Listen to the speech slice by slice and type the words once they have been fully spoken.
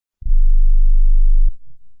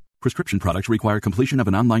Prescription products require completion of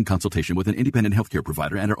an online consultation with an independent healthcare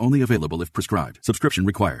provider and are only available if prescribed. Subscription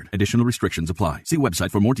required. Additional restrictions apply. See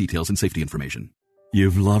website for more details and safety information.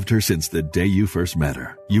 You've loved her since the day you first met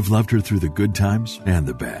her. You've loved her through the good times and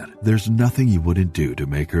the bad. There's nothing you wouldn't do to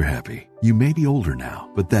make her happy. You may be older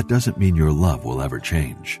now, but that doesn't mean your love will ever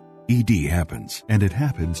change. ED happens, and it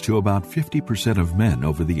happens to about 50% of men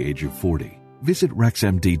over the age of 40. Visit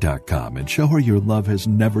RexMD.com and show her your love has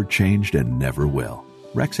never changed and never will.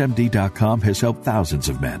 RexMD.com has helped thousands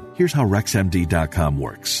of men. Here's how RexMD.com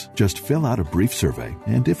works. Just fill out a brief survey,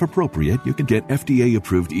 and if appropriate, you can get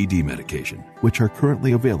FDA-approved ED medication, which are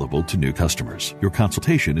currently available to new customers. Your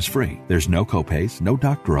consultation is free. There's no copays, no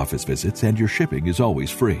doctor office visits, and your shipping is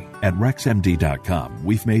always free. At RexMD.com,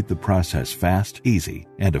 we've made the process fast, easy,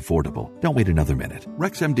 and affordable. Don't wait another minute.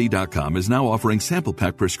 RexMD.com is now offering sample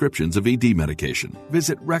pack prescriptions of ED medication.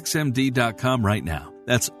 Visit RexMD.com right now.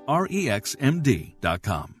 That's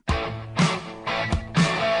REXMD.com. All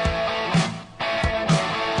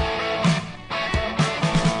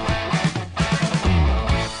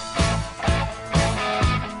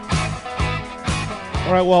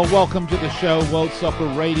right, well, welcome to the show, World Soccer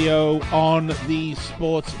Radio on the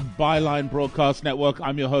Sports Byline Broadcast Network.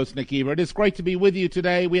 I'm your host, Nick Eber. It is great to be with you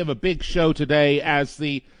today. We have a big show today as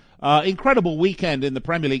the incredible weekend in the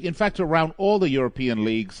Premier League. In fact, around all the European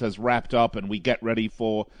leagues has wrapped up, and we get ready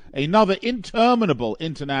for another interminable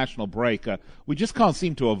international break. We just can't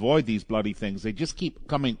seem to avoid these bloody things. They just keep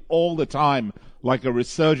coming all the time like a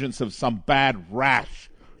resurgence of some bad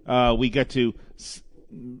rash. We get to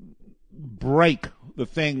break the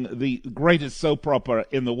thing, the greatest soap opera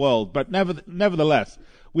in the world. But nevertheless,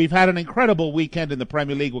 we've had an incredible weekend in the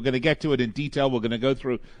Premier League. We're going to get to it in detail. We're going to go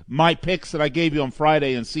through my picks that I gave you on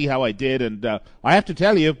Friday and see how I did. And I have to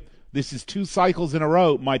tell you, this is 2 cycles in a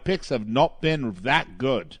row. My picks have not been that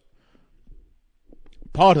good.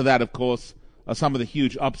 Part of that, of course, are some of the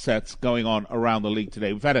huge upsets going on around the league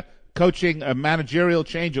today. We've had a managerial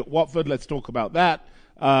change at Watford. Let's talk about that.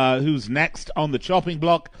 Who's next on the chopping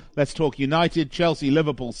block? Let's talk United, Chelsea,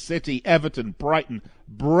 Liverpool, City, Everton, Brighton,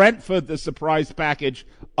 Brentford, the surprise package,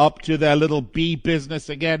 up to their little B business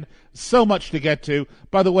again. So much to get to.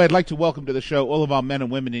 By the way, I'd like to welcome to the show all of our men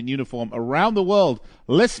and women in uniform around the world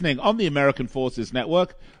listening on the American Forces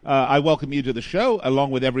Network. I welcome you to the show,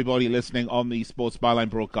 along with everybody listening on the Sports Byline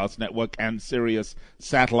Broadcast Network and Sirius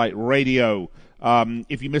Satellite Radio.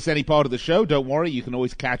 If you miss any part of the show, don't worry. You can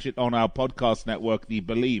always catch it on our podcast network, the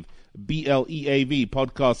Believe, BLEAV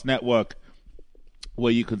Podcast Network,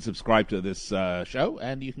 where you can subscribe to this show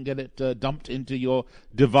and you can get it dumped into your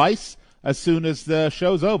device as soon as the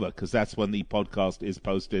show's over, because that's when the podcast is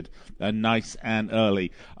posted nice and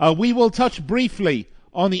early. We will touch briefly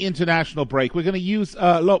on the international break. We're going to use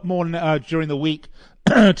a lot more during the week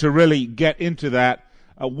to really get into that.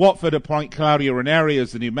 Watford appoint Claudio Ranieri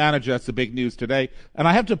as the new manager. That's the big news today. And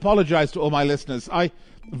I have to apologize to all my listeners.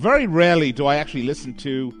 Very rarely do I actually listen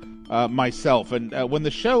to myself. And when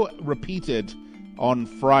the show repeated on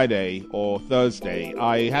Friday or Thursday,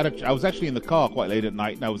 I was actually in the car quite late at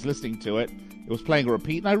night, and I was listening to it. It was playing a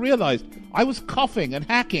repeat, and I realized I was coughing and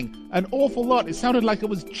hacking an awful lot. It sounded like I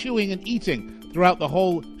was chewing and eating throughout the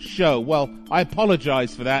whole show. Well, I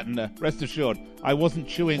apologize for that, and rest assured, I wasn't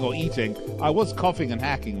chewing or eating. I was coughing and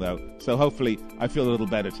hacking, though, so hopefully I feel a little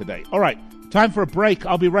better today. All right, time for a break.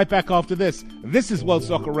 I'll be right back after this. This is World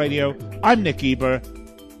Soccer Radio. I'm Nick Eber,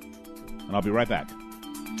 and I'll be right back.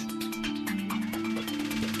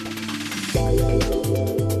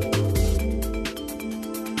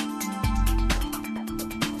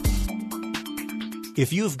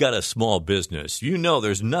 If you've got a small business, you know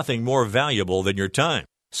there's nothing more valuable than your time.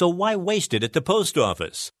 So why waste it at the post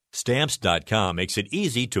office? Stamps.com makes it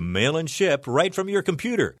easy to mail and ship right from your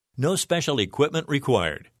computer. No special equipment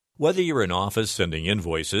required. Whether you're an office sending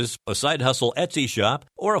invoices, a side hustle Etsy shop,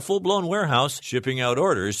 or a full-blown warehouse shipping out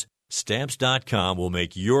orders, Stamps.com will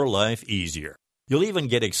make your life easier. You'll even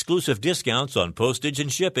get exclusive discounts on postage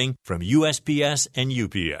and shipping from USPS and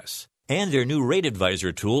UPS. And their new Rate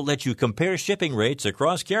Advisor tool lets you compare shipping rates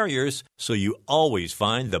across carriers so you always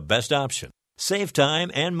find the best option. Save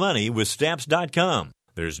time and money with Stamps.com.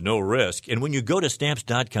 There's no risk, and when you go to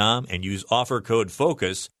Stamps.com and use offer code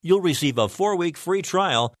FOCUS, you'll receive a 4-week free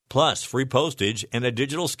trial plus free postage and a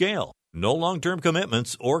digital scale. No long-term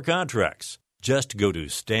commitments or contracts. Just go to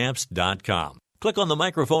Stamps.com. Click on the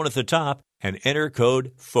microphone at the top and enter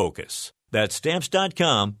code FOCUS. That's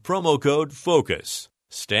Stamps.com, promo code FOCUS.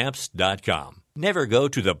 Stamps.com. Never go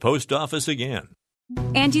to the post office again.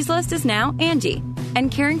 Angie's List is now Angie,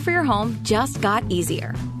 and caring for your home just got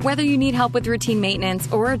easier. Whether you need help with routine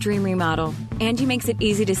maintenance or a dream remodel, Angie makes it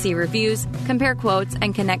easy to see reviews, compare quotes,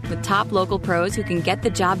 and connect with top local pros who can get the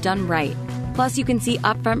job done right. Plus, you can see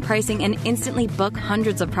upfront pricing and instantly book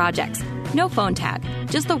hundreds of projects. No phone tag,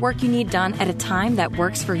 just the work you need done at a time that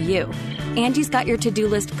works for you. Angie's got your to-do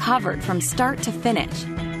list covered from start to finish.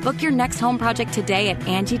 Book your next home project today at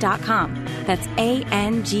Angie.com. That's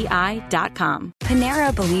ANGI.com.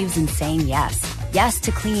 Panera believes in saying yes. Yes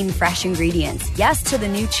to clean, fresh ingredients. Yes to the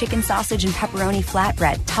new chicken sausage and pepperoni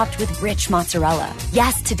flatbread topped with rich mozzarella.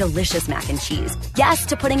 Yes to delicious mac and cheese. Yes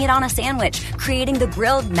to putting it on a sandwich, creating the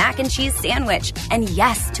grilled mac and cheese sandwich. And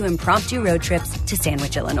yes to impromptu road trips to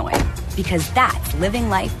Sandwich, Illinois. Because that's living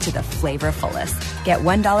life to the flavor fullest. Get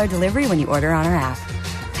 $1 delivery when you order on our app.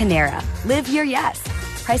 Panera. Live your yes.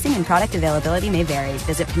 Pricing and product availability may vary.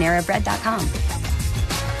 Visit PaneraBread.com.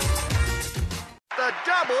 The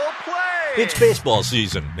double play! It's baseball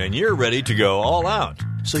season, and you're ready to go all out.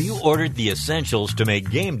 So you ordered the essentials to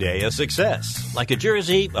make game day a success, like a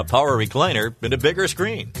jersey, a power recliner, and a bigger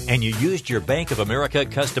screen. And you used your Bank of America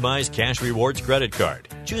customized Cash Rewards credit card,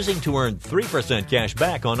 choosing to earn 3% cash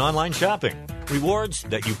back on online shopping. Rewards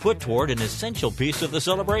that you put toward an essential piece of the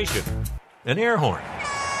celebration, an air horn.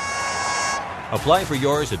 Apply for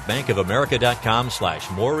yours at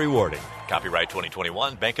bankofamerica.com/more rewarding. Copyright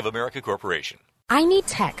 2021, Bank of America Corporation. I need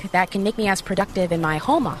tech that can make me as productive in my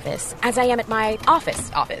home office as I am at my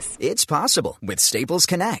office. It's possible with Staples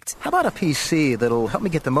Connect. How about a PC that'll help me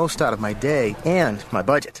get the most out of my day and my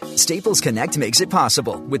budget? Staples Connect makes it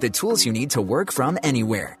possible with the tools you need to work from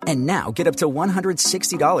anywhere. And now get up to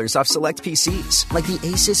 $160 off select PCs, like the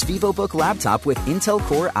Asus VivoBook laptop with Intel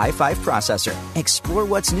Core i5 processor. Explore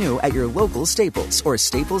what's new at your local Staples or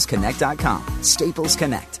staplesconnect.com. Staples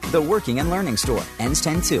Connect, the working and learning store. Ends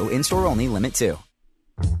 10/2, in-store only, limit 2.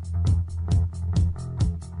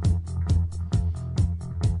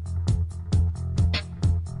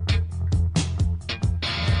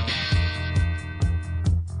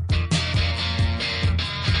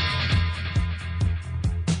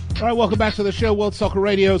 All right, welcome back to the show, World Soccer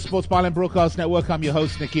Radio, Sports Byline Broadcast Network. I'm your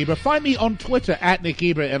host, Nick Eber. Find me on Twitter at Nick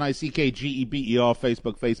Eber, NickGeber,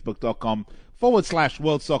 Facebook,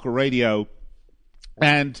 facebook.com/World Soccer Radio.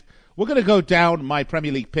 And we're going to go down my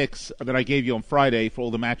Premier League picks that I gave you on Friday for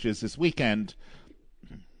all the matches this weekend.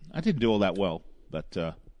 I didn't do all that well, but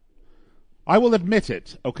I will admit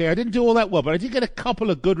it. Okay, I didn't do all that well, but I did get a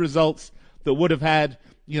couple of good results that would have had,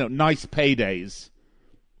 nice paydays.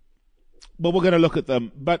 But we're going to look at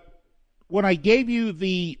them. But when I gave you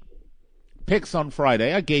the picks on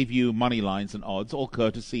Friday, I gave you money lines and odds, all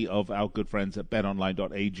courtesy of our good friends at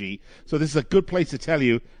betonline.ag. So this is a good place to tell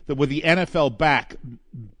you that with the NFL back,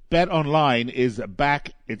 BetOnline is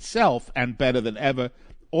back itself and better than ever.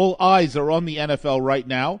 All eyes are on the NFL right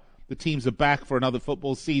now. The teams are back for another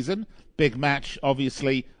football season. Big match,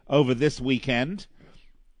 obviously, over this weekend.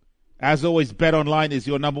 As always, BetOnline is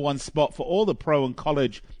your number one spot for all the pro and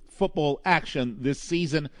college football action this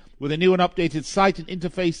season. With a new and updated site and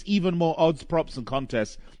interface, even more odds, props, and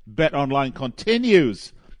contests, BetOnline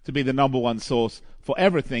continues to be the number one source for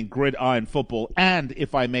everything gridiron football. And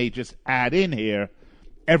if I may just add in here,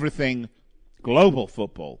 everything global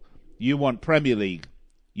football. You want Premier League,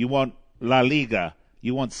 you want La Liga,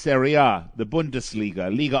 you want Serie A, the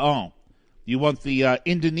Bundesliga, Liga 1. You want the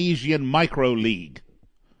Indonesian Micro League,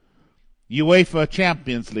 UEFA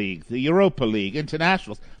Champions League, the Europa League,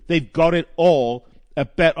 internationals. They've got it all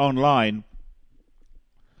at BetOnline.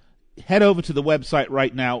 Head over to the website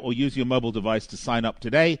right now or use your mobile device to sign up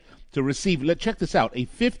today to receive, check this out, a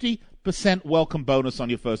 50% welcome bonus on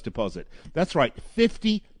your first deposit. That's right,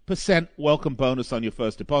 50% welcome bonus on your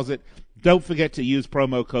first deposit. Don't forget to use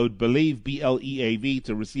promo code BELIEVE, B-L-E-A-V,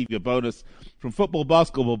 to receive your bonus from football,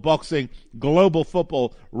 basketball, boxing, global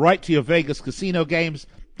football, right to your Vegas casino games.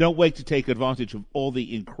 Don't wait to take advantage of all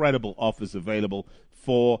the incredible offers available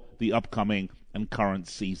for the upcoming and current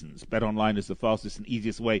seasons. BetOnline is the fastest and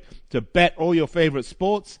easiest way to bet all your favorite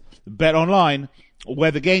sports. BetOnline,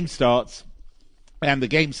 where the game starts. And the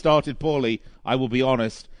game started poorly, I will be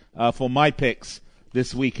honest, for my picks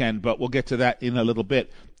this weekend, but we'll get to that in a little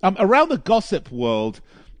bit. Around the gossip world,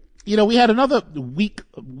 we had another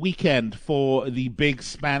weekend for the big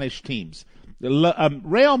Spanish teams.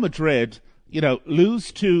 Real Madrid,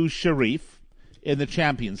 lose to Sheriff in the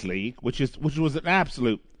Champions League, which was an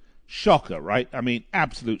absolute shocker, right? I mean,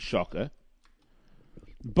 absolute shocker.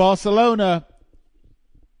 Barcelona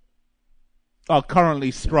are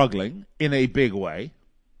currently struggling in a big way.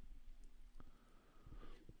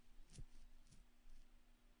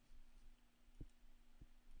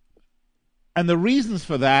 And the reasons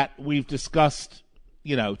for that we've discussed,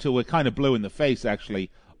 till we're kind of blue in the face, actually,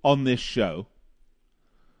 on this show.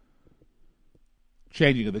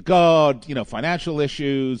 Changing of the guard, financial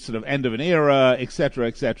issues, sort of end of an era, etc.,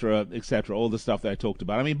 etc., etc., all the stuff that I talked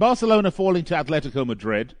about. I mean, Barcelona falling to Atletico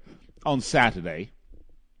Madrid on Saturday.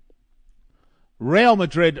 Real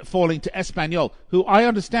Madrid falling to Espanyol, who I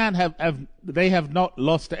understand they have not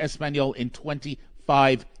lost to Espanyol in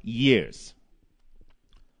 25 years.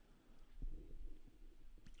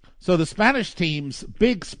 So the Spanish teams,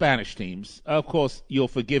 big Spanish teams, of course, you'll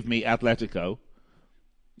forgive me, Atletico.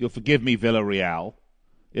 You'll forgive me, Villarreal,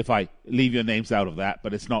 if I leave your names out of that,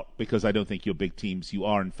 but it's not because I don't think you're big teams. You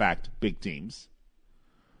are, in fact, big teams.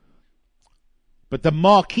 But the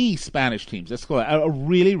marquee Spanish teams, let's call it, are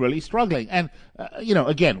really, really struggling. And,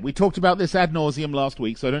 again, we talked about this ad nauseum last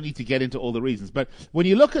week, so I don't need to get into all the reasons. But when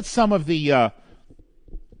you look at some of the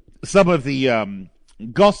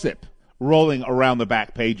gossip rolling around the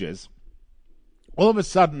back pages, all of a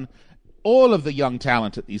sudden, all of the young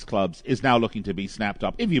talent at these clubs is now looking to be snapped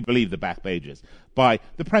up, if you believe the back pages, by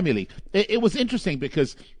the Premier League. It was interesting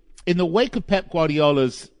because in the wake of Pep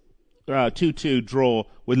Guardiola's 2-2 draw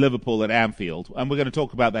with Liverpool at Anfield, and we're going to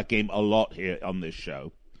talk about that game a lot here on this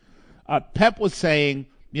show, Pep was saying,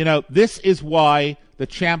 this is why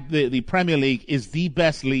the Premier League is the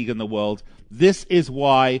best league in the world. This is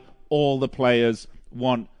why all the players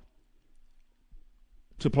want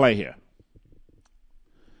to play here.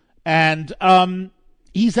 And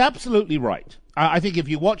he's absolutely right. I think if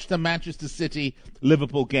you watch the Manchester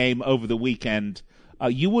City-Liverpool game over the weekend,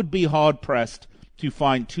 you would be hard-pressed to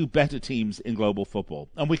find two better teams in global football.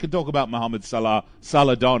 And we can talk about Mohamed Salah,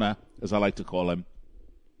 Saladona, as I like to call him,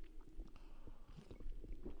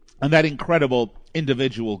 and that incredible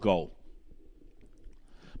individual goal.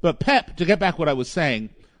 But Pep, to get back what I was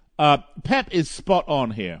saying, Pep is spot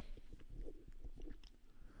on here.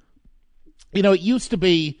 It used to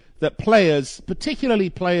be that players,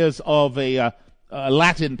 particularly players of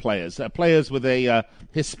Latin players, players with a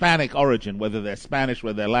Hispanic origin, whether they're Spanish,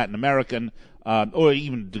 whether they're Latin American, or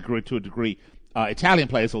even to a degree Italian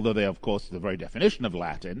players, although they are, of course, the very definition of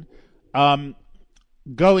Latin,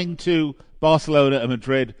 going to Barcelona and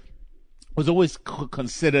Madrid was always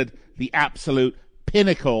considered the absolute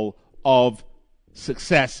pinnacle of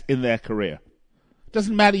success in their career.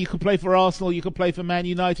 Doesn't matter, you could play for Arsenal, you could play for Man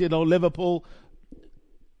United or Liverpool.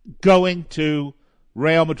 Going to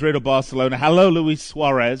Real Madrid or Barcelona. Hello, Luis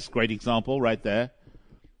Suarez, great example right there.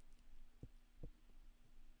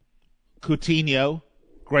 Coutinho,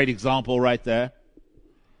 great example right there.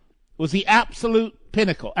 Was the absolute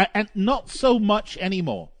pinnacle, and not so much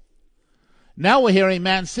anymore. Now we're hearing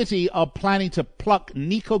Man City are planning to pluck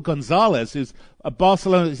Nico Gonzalez, who's a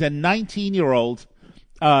Barcelona, is a 19-year-old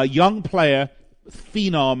young player,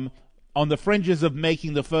 phenom, on the fringes of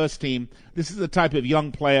making the first team. This is the type of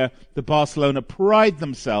young player that Barcelona pride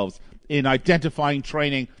themselves in identifying,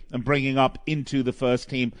 training, and bringing up into the first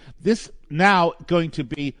team. This now going to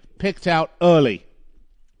be picked out early.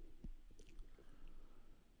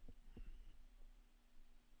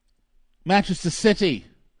 Manchester City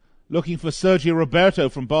looking for Sergio Roberto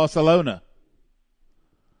from Barcelona.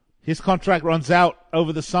 His contract runs out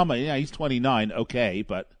over the summer. Yeah, he's 29, okay,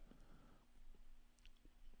 but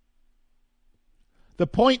the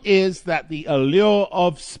point is that the allure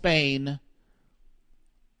of Spain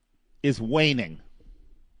is waning.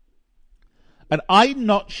 And I'm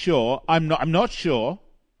not sure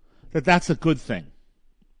that that's a good thing.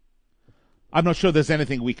 I'm not sure there's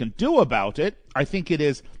anything we can do about it. I think it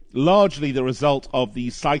is largely the result of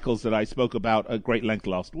these cycles that I spoke about at great length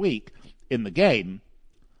last week in the game.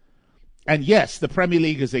 And yes, the Premier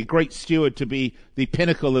League is a great steward to be the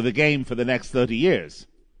pinnacle of the game for the next 30 years.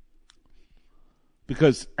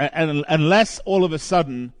 Because unless all of a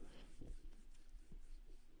sudden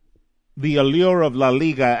the allure of La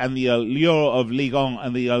Liga and the allure of Ligue 1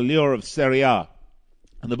 and the allure of Serie A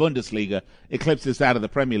and the Bundesliga eclipses that of the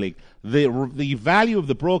Premier League, the value of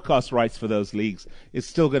the broadcast rights for those leagues is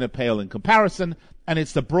still going to pale in comparison, and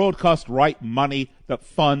it's the broadcast right money that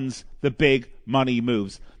funds the big money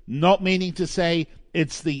moves. Not meaning to say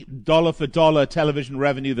it's the dollar-for-dollar television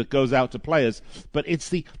revenue that goes out to players, but it's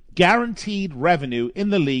the guaranteed revenue in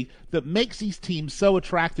the league that makes these teams so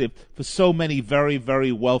attractive for so many very,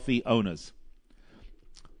 very wealthy owners.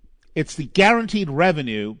 It's the guaranteed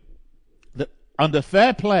revenue that, under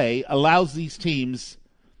fair play, allows these teams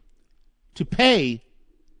to pay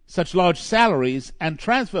such large salaries and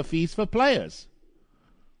transfer fees for players.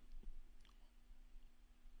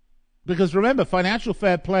 Because remember, financial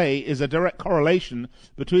fair play is a direct correlation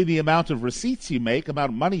between the amount of receipts you make,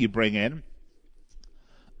 amount of money you bring in,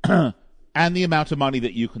 and the amount of money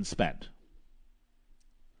that you can spend.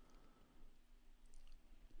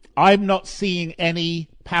 I'm not seeing any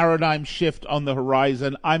paradigm shift on the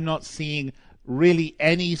horizon. I'm not seeing really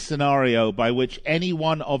any scenario by which any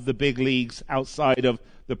one of the big leagues outside of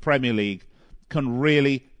the Premier League can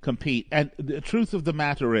really compete. And the truth of the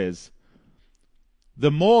matter is,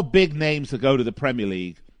 the more big names that go to the Premier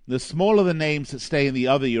League, the smaller the names that stay in the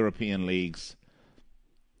other European leagues,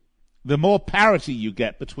 the more parity you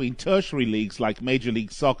get between tertiary leagues like Major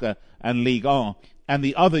League Soccer and Ligue 1 and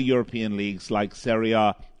the other European leagues like Serie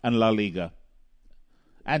A and La Liga,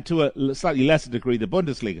 and to a slightly lesser degree the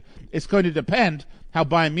Bundesliga. It's going to depend how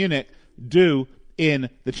Bayern Munich do in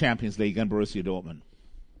the Champions League and Borussia Dortmund.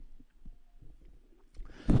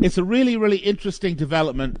 It's a really, really interesting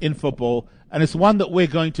development in football, and it's one that we're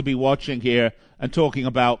going to be watching here and talking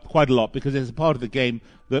about quite a lot because it's a part of the game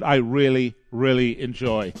that I really, really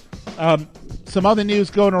enjoy. Some other news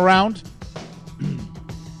going around.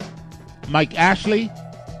 Mike Ashley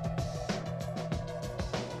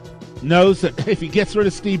knows that if he gets rid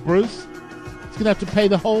of Steve Bruce, he's going to have to pay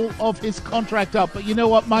the whole of his contract up. But you know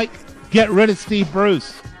what, Mike? Get rid of Steve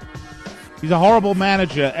Bruce. He's a horrible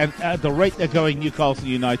manager, and at the rate they're going, Newcastle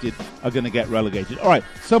United are going to get relegated. All right,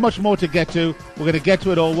 so much more to get to. We're going to get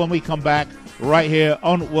to it all when we come back right here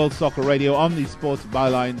on World Soccer Radio, on the Sports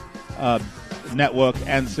Byline Network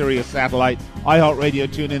and Sirius Satellite, iHeartRadio,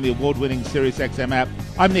 TuneIn, the award-winning Sirius XM app.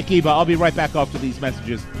 I'm Nick Eba. I'll be right back after these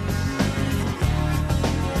messages.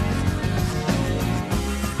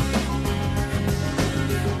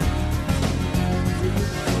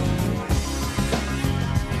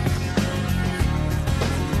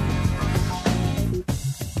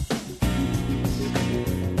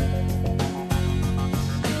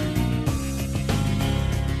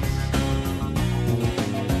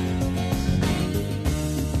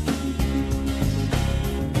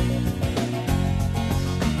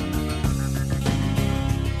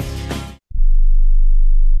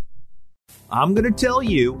 I'm going to tell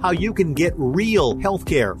you how you can get real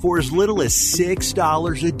healthcare for as little as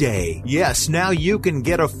 $6 a day. Yes, now you can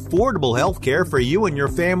get affordable healthcare for you and your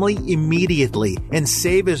family immediately and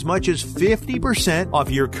save as much as 50%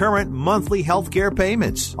 off your current monthly healthcare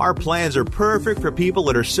payments. Our plans are perfect for people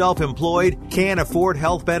that are self-employed, can't afford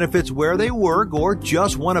health benefits where they work, or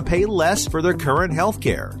just want to pay less for their current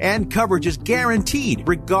healthcare. And coverage is guaranteed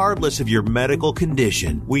regardless of your medical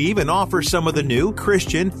condition. We even offer some of the new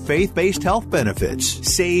Christian faith-based health benefits.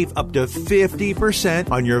 Save up to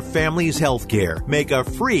 50% on your family's health care. Make a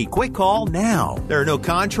free quick call now. There are no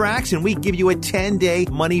contracts, and we give you a 10-day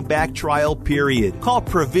money-back trial period. Call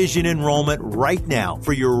Provision Enrollment right now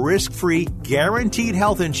for your risk-free, guaranteed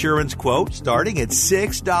health insurance quote starting at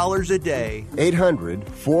 $6 a day.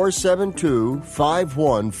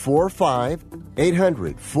 800-472-5145.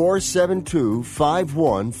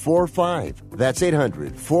 800-472-5145. That's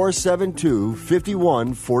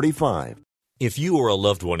 800-472-5145. If you or a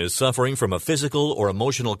loved one is suffering from a physical or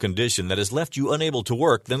emotional condition that has left you unable to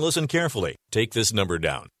work, then listen carefully. Take this number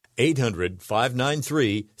down.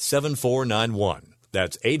 800-593-7491.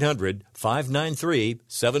 That's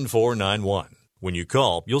 800-593-7491. When you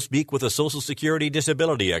call, you'll speak with a Social Security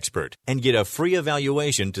disability expert and get a free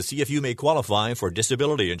evaluation to see if you may qualify for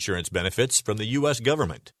disability insurance benefits from the U.S.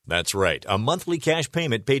 government. That's right, a monthly cash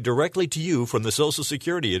payment paid directly to you from the Social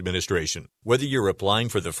Security Administration. Whether you're applying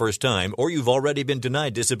for the first time or you've already been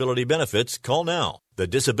denied disability benefits, call now. The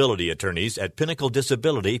disability attorneys at Pinnacle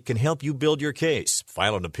Disability can help you build your case,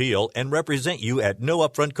 file an appeal, and represent you at no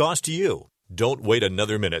upfront cost to you. Don't wait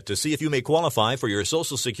another minute to see if you may qualify for your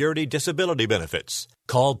Social Security disability benefits.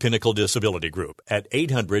 Call Pinnacle Disability Group at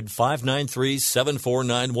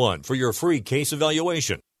 800-593-7491 for your free case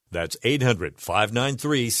evaluation. That's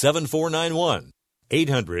 800-593-7491.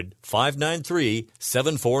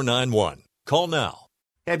 800-593-7491. Call now.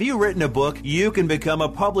 Have you written a book? You can become a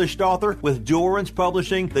published author with Dorrance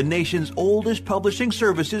Publishing, the nation's oldest publishing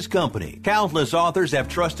services company. Countless authors have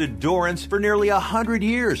trusted Dorrance for nearly 100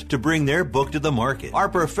 years to bring their book to the market. Our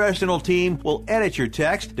professional team will edit your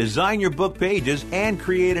text, design your book pages, and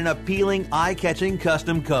create an appealing, eye-catching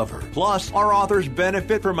custom cover. Plus, our authors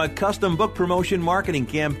benefit from a custom book promotion marketing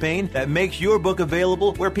campaign that makes your book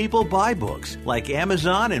available where people buy books, like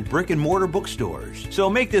Amazon and brick-and-mortar bookstores. So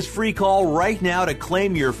make this free call right now to claim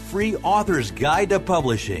claim your free Author's Guide to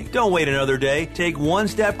Publishing. Don't wait another day. Take one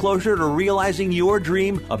step closer to realizing your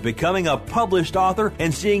dream of becoming a published author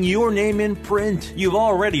and seeing your name in print. You've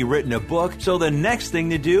already written a book, so the next thing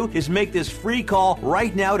to do is make this free call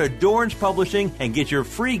right now to Dorrance Publishing and get your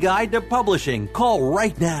free guide to publishing. Call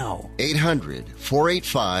right now.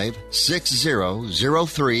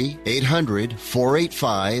 800-485-6003.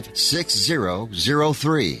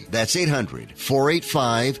 800-485-6003. That's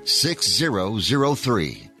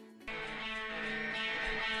 800-485-6003.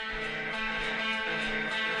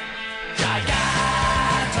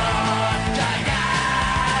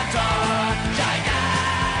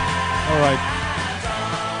 All right.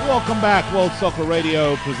 Welcome back. World Soccer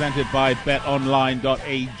Radio presented by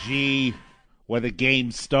betonline.ag, where the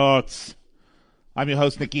game starts. I'm your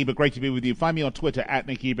host, Nick Eber. Great to be with you. Find me on Twitter at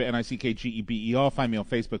Nick Eber, NickGeber. Find me on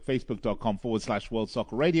Facebook, facebook.com/World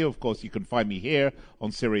Soccer Radio. Of course, you can find me here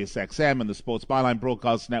on Sirius XM and the Sports Byline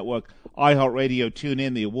Broadcast Network, iHeartRadio,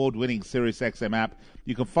 TuneIn, the award-winning Sirius XM app.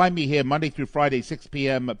 You can find me here Monday through Friday, 6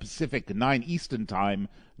 p.m. Pacific, 9 Eastern Time.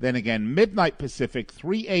 Then again, midnight Pacific,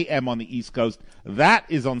 3 a.m. on the East Coast. That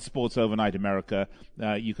is on Sports Overnight America.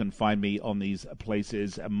 You can find me on these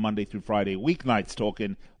places Monday through Friday, weeknights,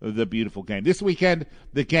 talking the beautiful game. This weekend,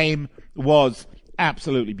 the game was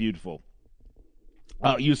absolutely beautiful.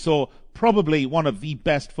 You saw probably one of the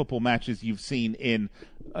best football matches you've seen in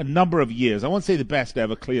a number of years. I won't say the best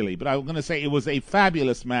ever, clearly, but I'm going to say it was a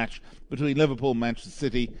fabulous match between Liverpool and Manchester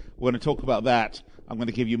City. We're going to talk about that. I'm going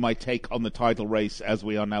to give you my take on the title race as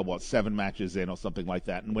we are now, 7 matches in or something like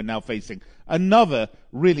that. And we're now facing another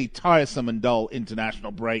really tiresome and dull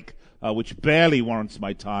international break, which barely warrants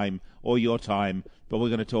my time or your time, but we're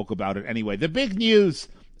going to talk about it anyway. The big news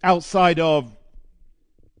outside of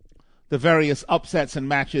the various upsets and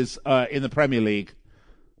matches in the Premier League,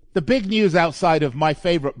 the big news outside of my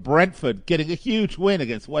favorite Brentford getting a huge win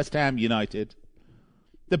against West Ham United,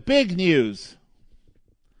 the big news,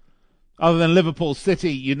 other than Liverpool,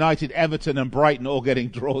 City, United, Everton, and Brighton all getting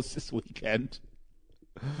draws this weekend,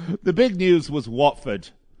 the big news was Watford,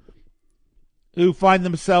 who find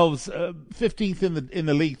themselves 15th in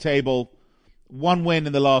the league table, 1 win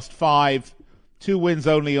in the last 5, 2 wins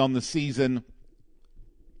only on the season,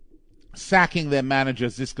 sacking their manager,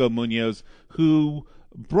 Xisco Munoz, who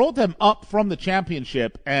brought them up from the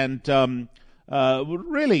Championship and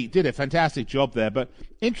really did a fantastic job there. But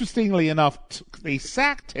interestingly enough, they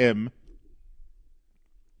sacked him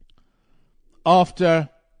after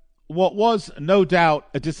what was no doubt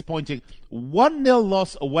a disappointing 1-0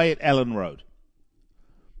 loss away at Ellen Road.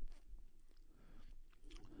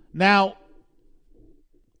 Now,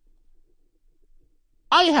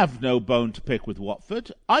 I have no bone to pick with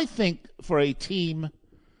Watford. I think for a team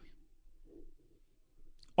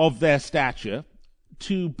of their stature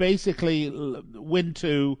to basically win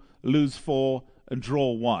 2, lose 4, and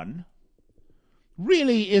draw 1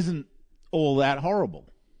 really isn't all that horrible.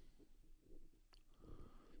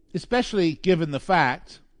 Especially given the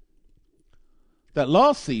fact that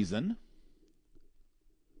last season,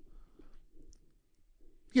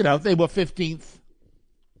 they were 15th.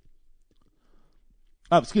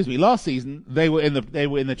 Last season they were in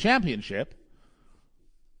the Championship,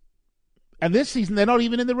 and this season they're not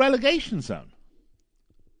even in the relegation zone.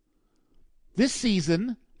 This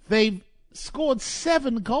season they've scored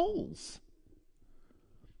 7 goals.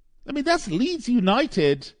 I mean, that's Leeds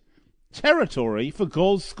United territory for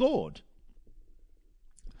goals scored.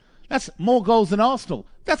 That's more goals than Arsenal.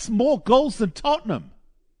 That's more goals than Tottenham.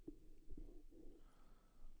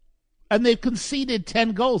 And they've conceded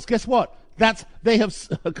 10 goals. Guess what? They have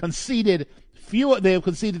conceded fewer. They have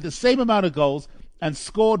conceded the same amount of goals and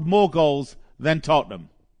scored more goals than Tottenham.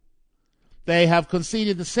 They have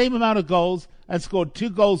conceded the same amount of goals and scored 2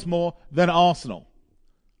 goals more than Arsenal.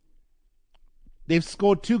 They've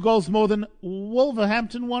scored 2 goals more than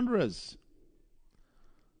Wolverhampton Wanderers.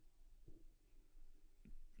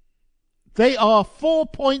 They are 4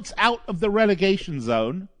 points out of the relegation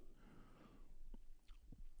zone,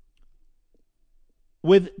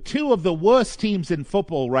 with 2 of the worst teams in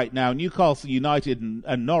football right now, Newcastle United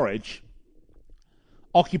and Norwich,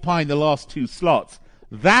 occupying the last 2 slots.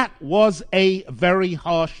 That was a very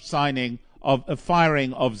harsh signing of a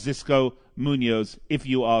firing of Xisco Munoz, if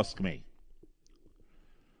you ask me.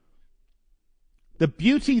 The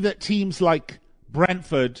beauty that teams like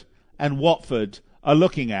Brentford and Watford are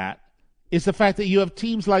looking at is the fact that you have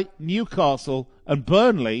teams like Newcastle and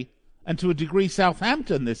Burnley, and to a degree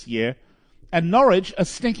Southampton this year, and Norwich are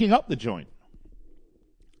stinking up the joint.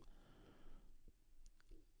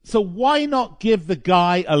 So why not give the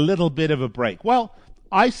guy a little bit of a break? Well,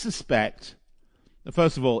 I suspect,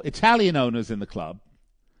 first of all, Italian owners in the club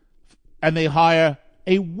and they hire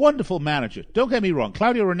a wonderful manager. Don't get me wrong.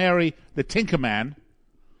 Claudio Ranieri, the Tinkerman,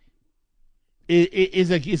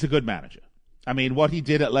 is a good manager. I mean, what he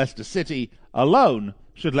did at Leicester City alone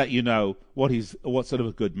should let you know what sort of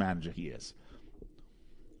a good manager he is.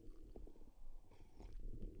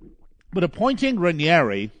 But appointing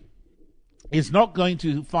Ranieri is not going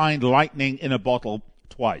to find lightning in a bottle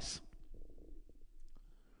twice.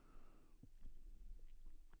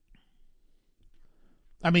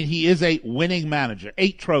 I mean, he is a winning manager.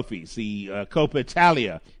 8 trophies, the Coppa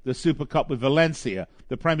Italia, the Super Cup with Valencia,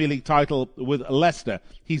 the Premier League title with Leicester.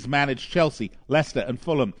 He's managed Chelsea, Leicester, and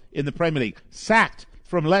Fulham in the Premier League. Sacked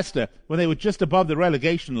from Leicester when they were just above the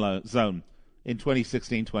relegation zone in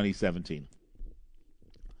 2016-2017.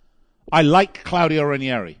 I like Claudio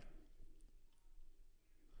Ranieri.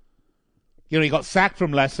 You know, he got sacked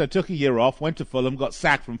from Leicester, took a year off, went to Fulham, got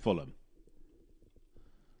sacked from Fulham.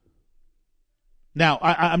 Now,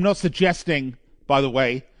 I'm not suggesting, by the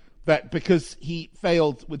way, that because he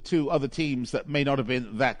failed with 2 other teams that may not have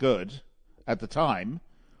been that good at the time,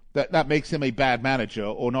 that makes him a bad manager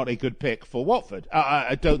or not a good pick for Watford.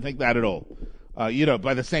 I don't think that at all. You know,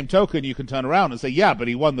 by the same token, you can turn around and say, yeah, but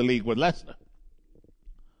he won the league with Leicester.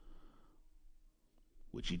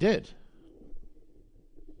 Which he did.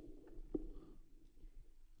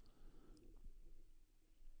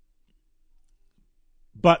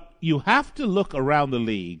 But you have to look around the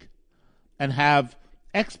league and have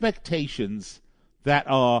expectations that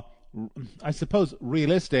are, I suppose,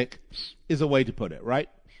 realistic is a way to put it, right?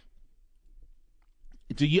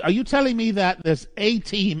 Are you telling me that there's a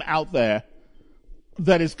team out there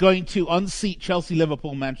that is going to unseat Chelsea,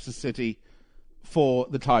 Liverpool, Manchester City for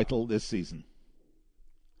the title this season?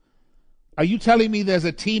 Are you telling me there's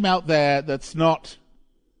a team out there that's not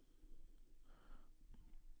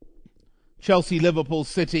Chelsea, Liverpool,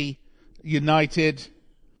 City, United,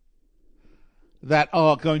 that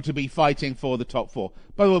are going to be fighting for the top 4?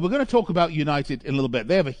 By the way, we're going to talk about United in a little bit.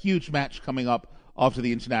 They have a huge match coming up after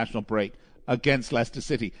the international break against Leicester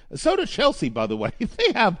City. So does Chelsea, by the way.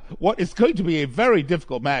 They have what is going to be a very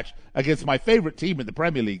difficult match against my favorite team in the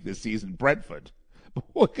Premier League this season, Brentford. But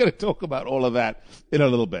we're going to talk about all of that in a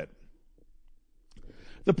little bit.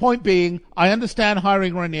 The point being, I understand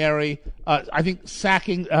hiring Ranieri. I think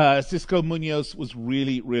sacking Xisco Munoz was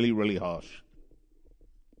really, really, really harsh.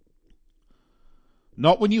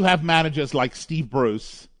 Not when you have managers like Steve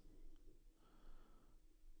Bruce,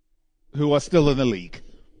 who are still in the league,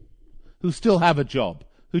 who still have a job,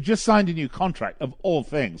 who just signed a new contract, of all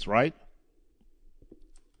things, right?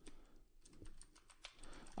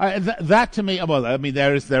 That to me, well, I mean,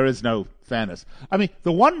 there is no fairness. I mean,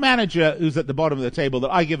 the one manager who's at the bottom of the table that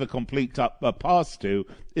I give a complete pass to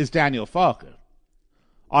is Daniel Farke.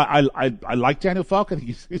 I like Daniel Farke. I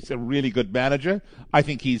think he's a really good manager. I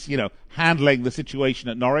think he's, handling the situation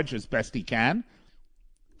at Norwich as best he can,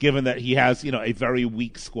 given that he has, a very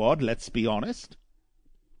weak squad, let's be honest.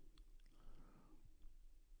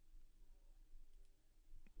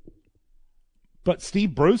 But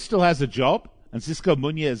Steve Bruce still has a job, and Xisco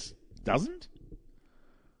Munoz doesn't?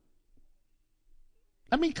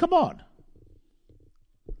 I mean, come on.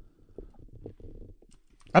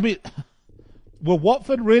 I mean, were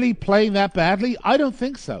Watford really playing that badly? I don't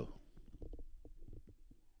think so.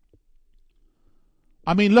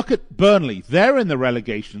 I mean, look at Burnley. They're in the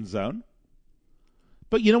relegation zone.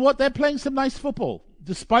 But you know what? They're playing some nice football,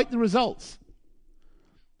 despite the results.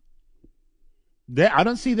 I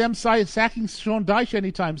don't see them sacking Sean Dyche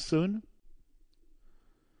anytime soon.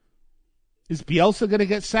 Is Bielsa going to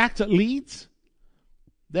get sacked at Leeds?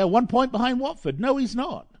 They're 1 point behind Watford. No, he's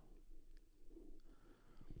not.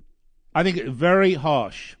 I think it's very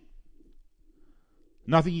harsh.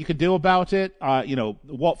 Nothing you can do about it.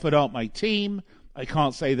 Watford aren't my team. I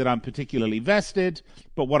can't say that I'm particularly vested.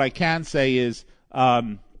 But what I can say is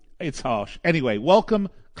it's harsh. Anyway, welcome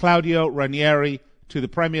Claudio Ranieri to the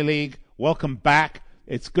Premier League. Welcome back.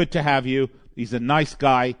 It's good to have you. He's a nice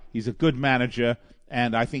guy. He's a good manager.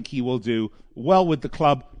 And I think he will do well with the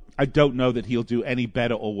club. I don't know that he'll do any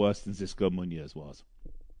better or worse than Xisco Munoz was.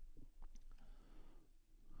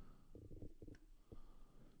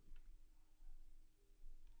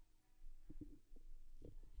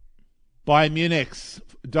 Bayern Munich's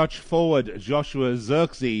Dutch forward Joshua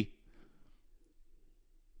Zirkzee,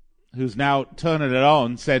 who's now turning it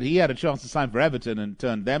on, said he had a chance to sign for Everton and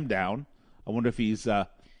turned them down. I wonder if he's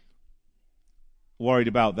worried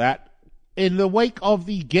about that. In the wake of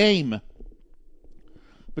the game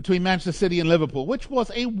between Manchester City and Liverpool, which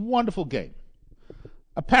was a wonderful game,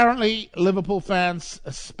 apparently Liverpool fans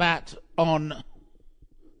spat on,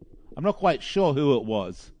 I'm not quite sure who it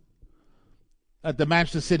was, at the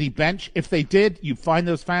Manchester City bench. If they did, you find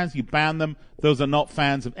those fans, you ban them. Those are not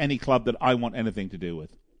fans of any club that I want anything to do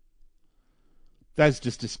with. That's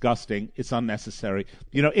just disgusting. It's unnecessary.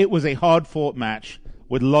 You know, it was a hard-fought match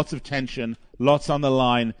with lots of tension, lots on the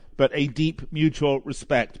line, but a deep mutual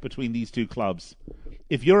respect between these two clubs.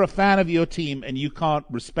 If you're a fan of your team and you can't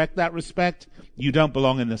respect that respect, you don't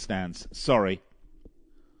belong in the stands. Sorry.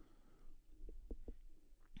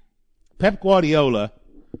 Pep Guardiola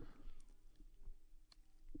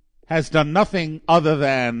has done nothing other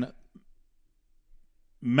than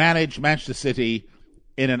manage Manchester City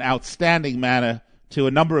in an outstanding manner to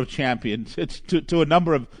a number of champions, to a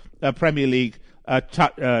number of Premier League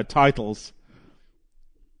titles,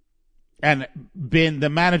 and been the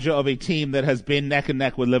manager of a team that has been neck and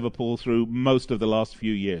neck with Liverpool through most of the last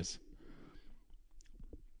few years.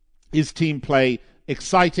 His team play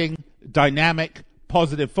exciting, dynamic,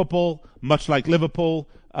 positive football, much like Liverpool.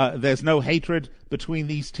 There's no hatred between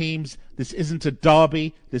these teams. This isn't a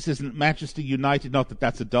derby. This isn't Manchester United. Not that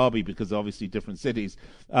that's a derby, because obviously different cities.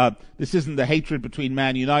 This isn't the hatred between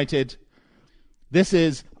Man United. This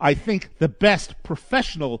is, I think, the best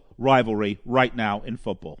professional rivalry right now in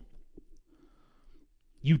football.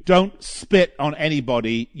 You don't spit on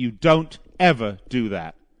anybody. You don't ever do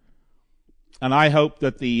that. And I hope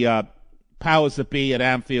that the powers that be at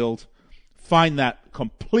Anfield find that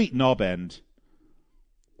complete knob end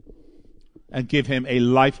and give him a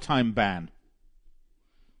lifetime ban.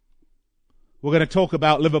 We're going to talk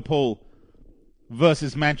about Liverpool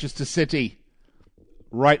versus Manchester City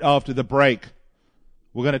right after the break.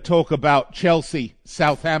 We're going to talk about Chelsea,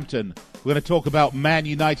 Southampton. We're going to talk about Man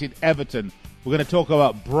United, Everton. We're going to talk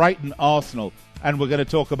about Brighton, Arsenal. And we're going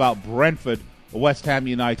to talk about Brentford, West Ham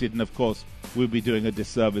United. And, of course, we'd be doing a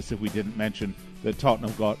disservice if we didn't mention that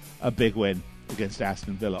Tottenham got a big win against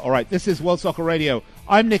Aston Villa. All right, this is World Soccer Radio.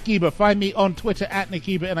 I'm Nick Geber. Find me on Twitter at Nick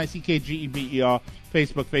Geber, NickGeber.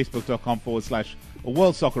 Facebook,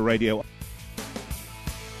 facebook.com/World Soccer Radio.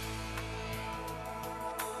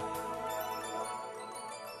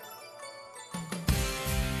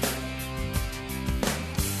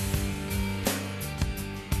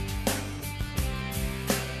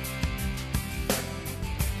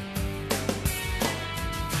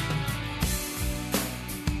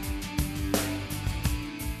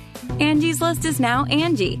 Angie's List is now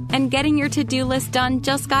Angie, and getting your to-do list done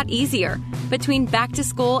just got easier. Between back to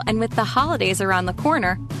school and with the holidays around the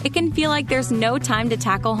corner, it can feel like there's no time to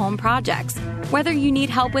tackle home projects. Whether you need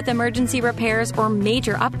help with emergency repairs or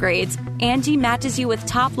major upgrades, Angie matches you with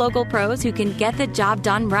top local pros who can get the job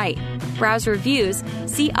done right. Browse reviews,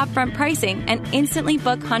 see upfront pricing, and instantly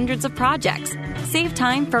book hundreds of projects. Save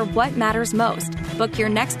time for what matters most. Book your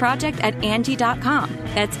next project at Angie.com.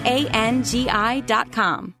 That's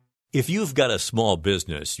ANGI.com. If you've got a small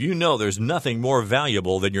business, you know there's nothing more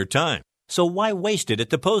valuable than your time. So why waste it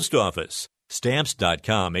at the post office?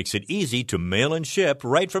 Stamps.com makes it easy to mail and ship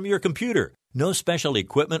right from your computer. No special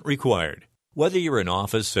equipment required. Whether you're an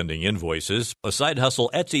office sending invoices, a side hustle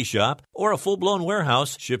Etsy shop, or a full-blown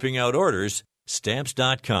warehouse shipping out orders,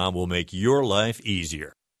 Stamps.com will make your life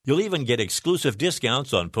easier. You'll even get exclusive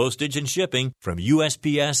discounts on postage and shipping from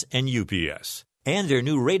USPS and UPS. And their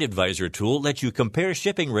new Rate Advisor tool lets you compare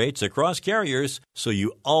shipping rates across carriers so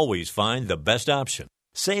you always find the best option.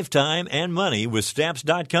 Save time and money with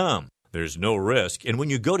Stamps.com. There's no risk, and when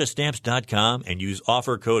you go to Stamps.com and use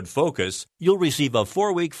offer code FOCUS, you'll receive a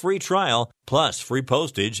 4-week free trial plus free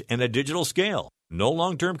postage and a digital scale. No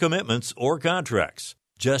long-term commitments or contracts.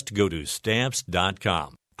 Just go to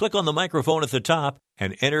Stamps.com. Click on the microphone at the top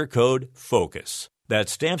and enter code FOCUS.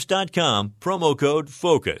 That's Stamps.com, promo code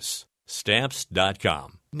FOCUS.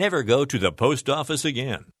 Stamps.com. Never go to the post office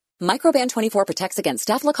again. Microban 24 protects against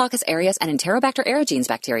Staphylococcus aureus and Enterobacter aerogenes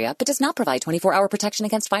bacteria, but does not provide 24-hour protection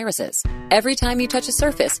against viruses. Every time you touch a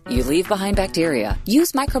surface, you leave behind bacteria.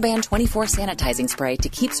 Use Microban 24 sanitizing spray to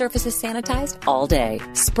keep surfaces sanitized all day.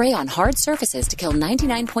 Spray on hard surfaces to kill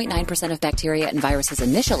 99.9% of bacteria and viruses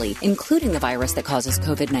initially, including the virus that causes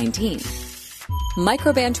COVID-19.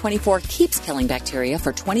 Microban 24 keeps killing bacteria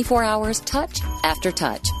for 24 hours, touch after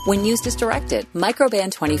touch. When used as directed,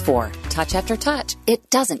 Microban 24, touch after touch, it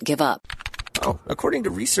doesn't give up. Oh, according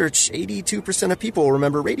to research, 82% of people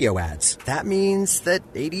remember radio ads. That means that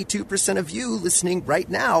 82% of you listening right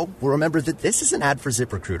now will remember that this is an ad for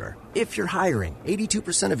ZipRecruiter. If you're hiring,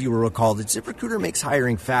 82% of you will recall that ZipRecruiter makes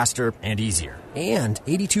hiring faster and easier. And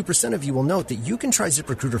 82% of you will note that you can try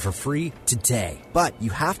ZipRecruiter for free today. But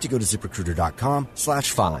you have to go to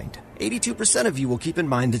ZipRecruiter.com/find. 82% of you will keep in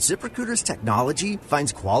mind that ZipRecruiter's technology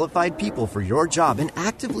finds qualified people for your job and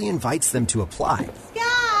actively invites them to apply.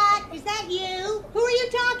 Scott, is that you? Who are you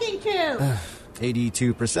talking to?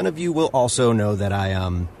 82% of you will also know that I,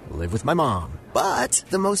 live with my mom. But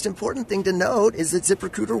the most important thing to note is that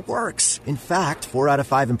ZipRecruiter works. In fact, 4 out of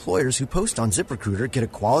 5 employers who post on ZipRecruiter get a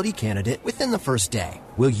quality candidate within the first day.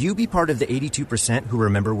 Will you be part of the 82% who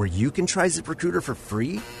remember where you can try ZipRecruiter for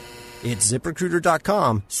free? It's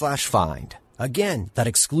ZipRecruiter.com/find. Again, that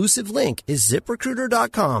exclusive link is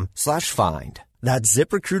ZipRecruiter.com/find. That's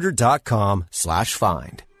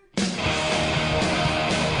ZipRecruiter.com/find.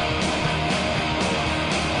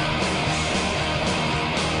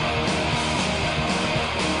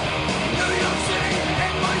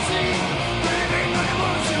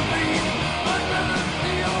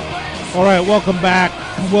 All right, welcome back.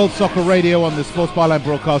 World Soccer Radio on the Sports Byline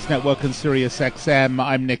Broadcast Network and Sirius XM.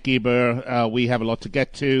 I'm Nick Eber. We have a lot to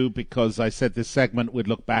get to because I said this segment would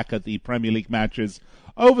look back at the Premier League matches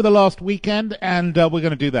over the last weekend, and we're going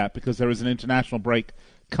to do that because there is an international break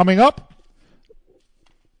coming up,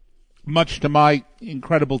 much to my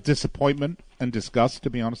incredible disappointment and disgust, to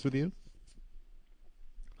be honest with you.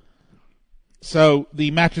 So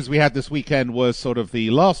the matches we had this weekend were sort of the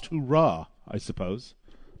last hurrah, I suppose,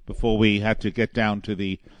 before we had to get down to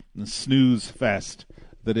the snooze fest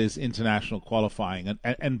that is international qualifying.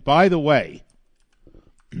 And by the way,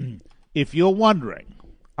 if you're wondering,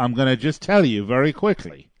 I'm going to just tell you very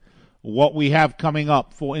quickly what we have coming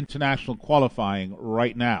up for international qualifying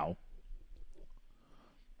right now.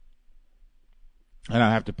 And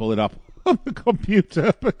I have to pull it up on the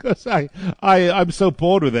computer because I'm so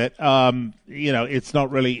bored with it.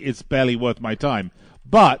 It's barely worth my time.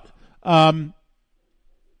 But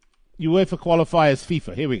UEFA qualifiers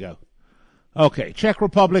FIFA. Here we go. Okay, Czech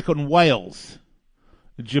Republic and Wales.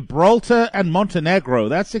 Gibraltar and Montenegro.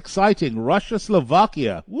 That's exciting. Russia,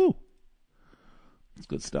 Slovakia. Woo. That's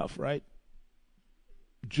good stuff, right?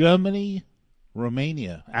 Germany,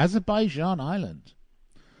 Romania. Azerbaijan Island.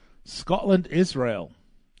 Scotland, Israel.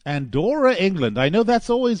 Andorra, England. I know that's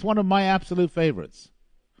always one of my absolute favorites.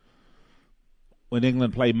 When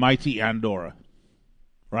England play mighty Andorra.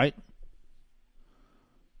 Right?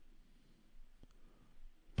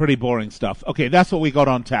 Pretty boring stuff. Okay, that's what we got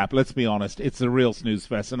on tap. Let's be honest. It's a real snooze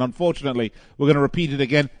fest. And unfortunately, we're going to repeat it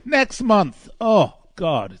again next month. Oh,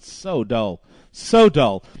 God, it's so dull. So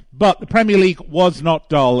dull. But the Premier League was not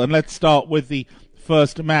dull. And let's start with the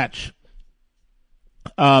first match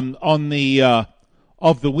of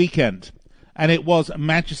the weekend. And it was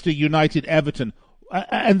Manchester United-Everton.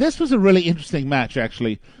 And this was a really interesting match,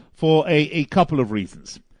 actually, for a couple of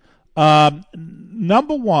reasons.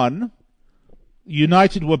 Number one,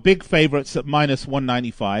 United were big favourites at minus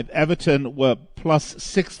 195. Everton were plus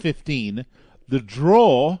 615. The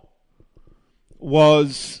draw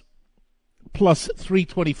was plus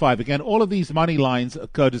 325. Again, all of these money lines are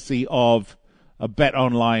courtesy of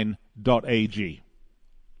betonline.ag.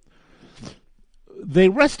 They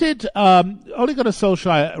rested, Ole Gunnar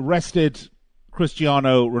Solskjaer rested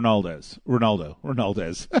Cristiano Ronaldo.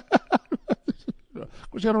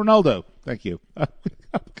 Cristiano Ronaldo, thank you.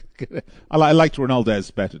 I liked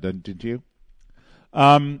Ronaldo's better, didn't you?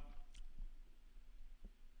 And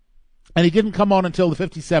he didn't come on until the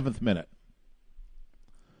 57th minute.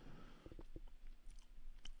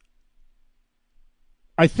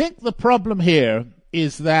 I think the problem here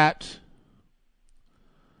is that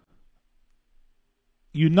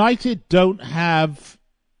United don't have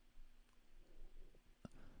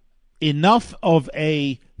enough of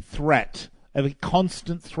a threat, of a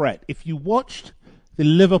constant threat. If you watched the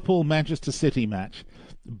Liverpool-Manchester City match,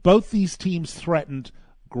 both these teams threatened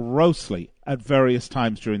grossly at various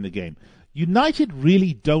times during the game. United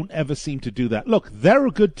really don't ever seem to do that. Look, they're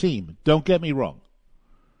a good team, don't get me wrong,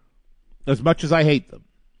 as much as I hate them.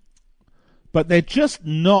 But they're just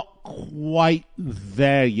not quite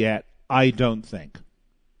there yet, I don't think.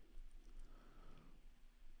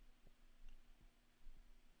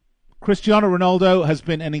 Cristiano Ronaldo has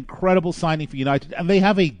been an incredible signing for United, and they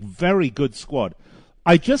have a very good squad.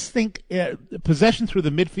 I just think possession through the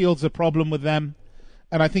midfield's a problem with them,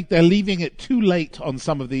 and I think they're leaving it too late on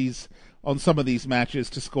some of these matches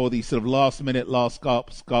to score these sort of last-minute,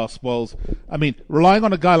 last-gasp goals. I mean, relying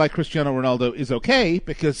on a guy like Cristiano Ronaldo is okay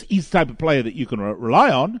because he's the type of player that you can rely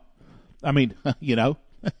on. I mean,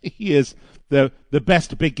 he is the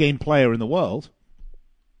best big-game player in the world.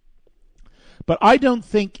 But I don't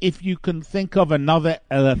think if you can think of another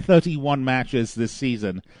 31 matches this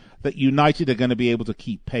season that United are going to be able to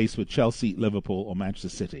keep pace with Chelsea, Liverpool, or Manchester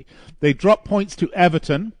City. They dropped points to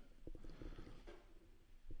Everton.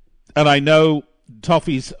 And I know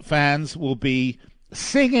Toffee's fans will be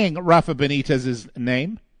singing Rafa Benitez's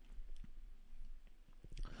name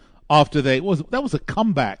after that was a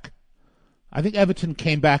comeback I think Everton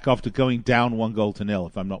came back after going down 1-0,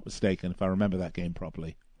 if I'm not mistaken, if I remember that game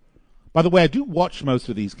properly. By the way, I do watch most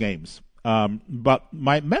of these games, but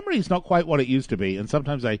my memory is not quite what it used to be, and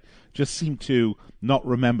sometimes I just seem to not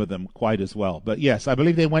remember them quite as well. But yes, I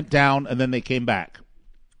believe they went down and then they came back.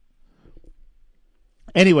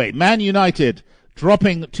 Anyway, Man United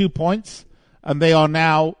dropping 2 points, and they are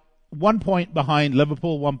now 1 point behind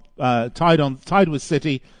Liverpool, tied with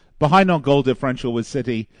City, behind on goal differential with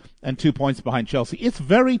City, and 2 points behind Chelsea. It's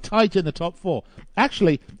very tight in the top 4.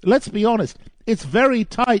 Actually, let's be honest, it's very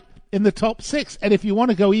tight in the top 6. And if you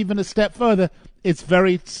want to go even a step further, it's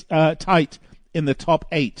very tight in the top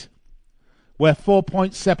 8, where 4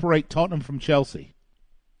 points separate Tottenham from Chelsea.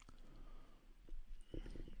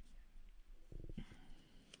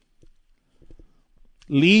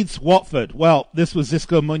 Leeds-Watford. Well, this was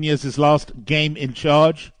Xisco Muñoz's last game in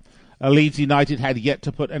charge. Leeds United had yet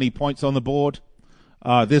to put any points on the board.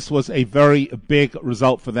 This was a very big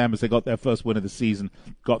result for them as they got their first win of the season,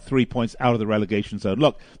 got 3 points out of the relegation zone.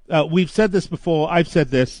 Look, we've said this before. I've said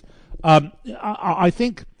this. I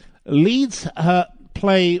think Leeds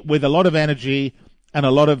play with a lot of energy and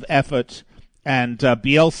a lot of effort, and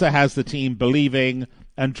Bielsa has the team believing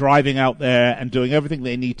and driving out there and doing everything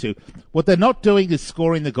they need to. What they're not doing is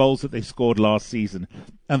scoring the goals that they scored last season.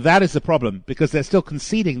 And that is the problem, because they're still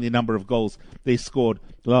conceding the number of goals they scored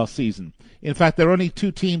last season. In fact, there are only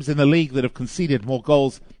 2 teams in the league that have conceded more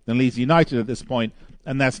goals than Leeds United at this point,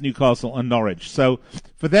 and that's Newcastle and Norwich. So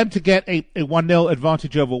for them to get a 1-0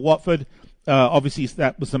 advantage over Watford, obviously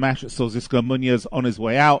that was the match that saw Xisco Muñoz on his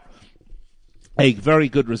way out. A very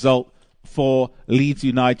good result for Leeds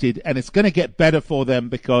United, and it's going to get better for them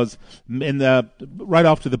because right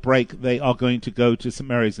after the break they are going to go to St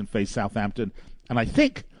Mary's and face Southampton, and I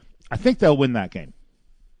think they'll win that game.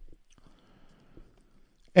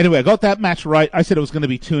 Anyway, I got that match right. I said it was going to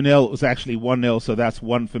be 2-0. It was actually 1-0, so that's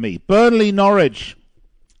 1 for me. Burnley-Norwich.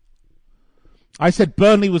 I said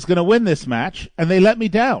Burnley was going to win this match, and they let me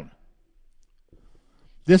down.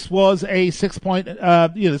 This was a 6-point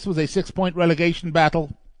relegation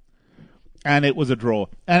battle. And it was a draw.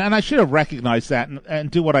 And I should have recognized that and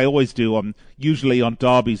do what I always do usually on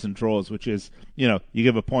derbies and draws, which is, you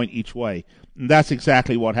give a point each way. And that's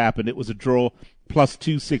exactly what happened. It was a draw plus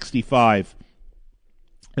 265.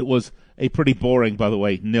 It was a pretty boring, by the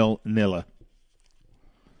way, 0-0.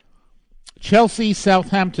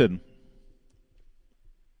 Chelsea-Southampton.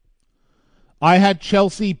 I had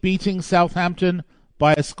Chelsea beating Southampton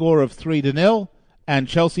by a score of 3-0, and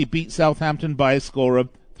Chelsea beat Southampton by a score of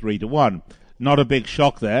 3-1. Not a big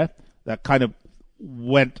shock there. That kind of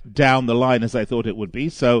went down the line as I thought it would be.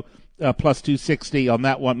 So plus 260 on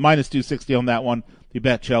that one, minus 260 on that one. If you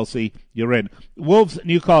bet Chelsea, you're in.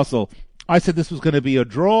 Wolves-Newcastle. I said this was going to be a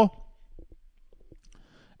draw.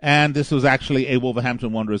 And this was actually a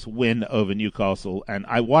Wolverhampton Wanderers win over Newcastle. And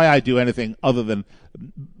why I do anything other than...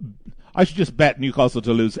 I should just bet Newcastle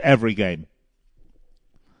to lose every game.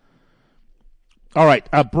 All right,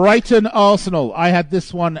 Brighton-Arsenal. I had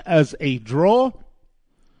this one as a draw.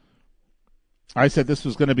 I said this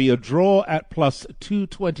was going to be a draw at plus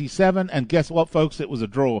 227. And guess what, folks? It was a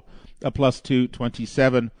draw at plus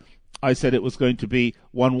 227. I said it was going to be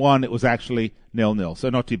 1-1. It was actually 0-0. So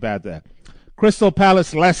not too bad there. Crystal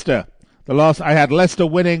Palace-Leicester. I had Leicester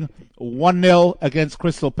winning 1-0 against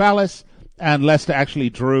Crystal Palace. And Leicester actually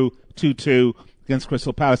drew 2-2 against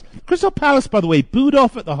Crystal Palace. Crystal Palace, by the way, booed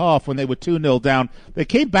off at the half when they were 2-0 down. They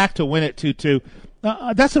came back to win it 2-2.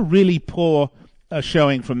 That's a really poor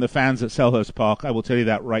showing from the fans at Selhurst Park. I will tell you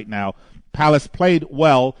that right now. Palace played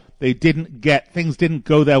well. Things didn't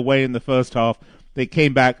go their way in the first half. They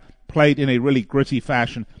came back, played in a really gritty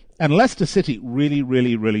fashion. And Leicester City really,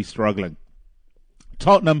 really, really struggling.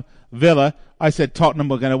 Tottenham, Villa. I said Tottenham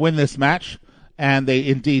were going to win this match. And they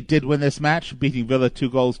indeed did win this match, beating Villa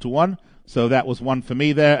 2-1. So that was 1 for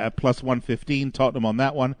me there at plus 115, Tottenham on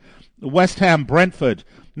that one. West Ham, Brentford.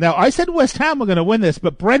 Now, I said West Ham were going to win this,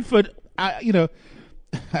 but Brentford,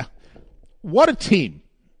 what a team.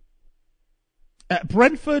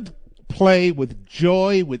 Brentford play with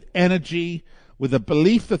joy, with energy, with a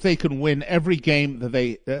belief that they can win every game that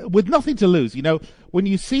they, with nothing to lose. When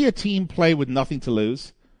you see a team play with nothing to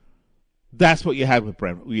lose, that's what you have with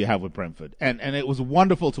Brentford. And it was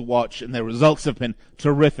wonderful to watch, and their results have been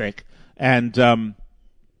terrific. And,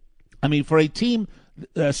 for a team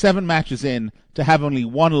 7 matches in to have only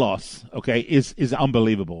 1 loss, okay, is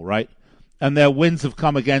unbelievable, right? And their wins have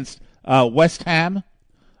come against West Ham,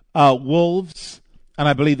 Wolves, and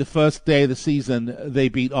I believe the first day of the season they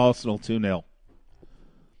beat Arsenal 2-0.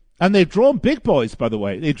 And they've drawn big boys, by the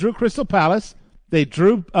way. They drew Crystal Palace, they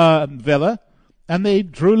drew Villa, and they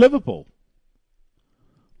drew Liverpool.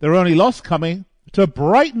 Their only loss coming to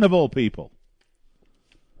Brighton, of all people.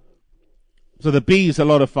 So the B's a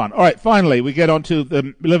lot of fun. All right, finally, we get on to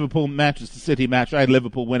the Liverpool-Manchester City match. I had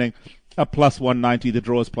Liverpool winning at plus 190. The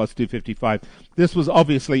draw is plus 255. This was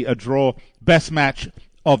obviously a draw. Best match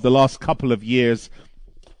of the last couple of years.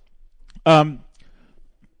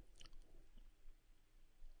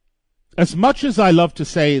 As much as I love to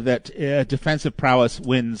say that defensive prowess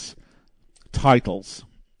wins titles,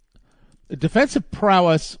 defensive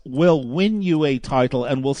prowess will win you a title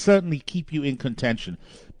and will certainly keep you in contention.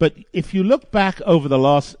 But if you look back over the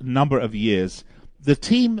last number of years, the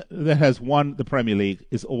team that has won the Premier League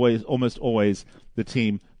is almost always the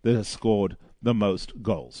team that has scored the most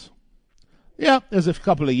goals. Yeah, there's a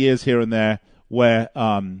couple of years here and there where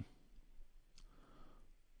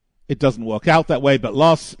it doesn't work out that way. But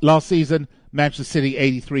last season, Manchester City,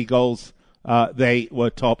 83 goals. They were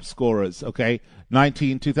top scorers, okay?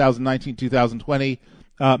 2019, 2020,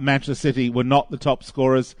 Manchester City were not the top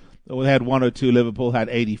scorers. They had 102. Liverpool had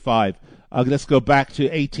 85. Let's go back to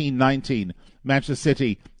 18-19. Manchester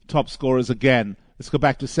City, top scorers again. Let's go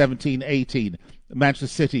back to 17-18. Manchester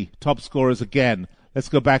City, top scorers again. Let's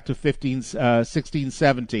go back to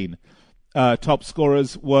 16-17. Top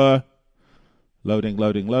scorers were...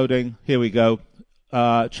 Loading. Here we go.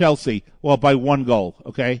 Chelsea, well, by 1 goal,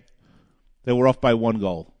 okay? They were off by 1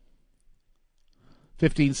 goal.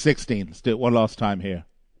 15-16. Let's do it one last time here.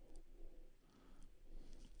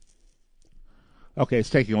 Okay, it's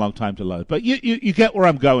taking a long time to load. But you get where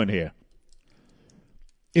I'm going here.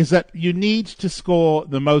 Is that you need to score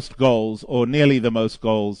the most goals, or nearly the most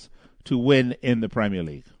goals, to win in the Premier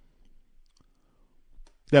League.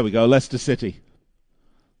 There we go, Leicester City.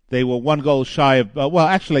 They were 1 goal shy of... well,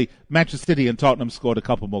 actually, Manchester City and Tottenham scored a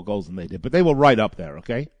couple more goals than they did, but they were right up there,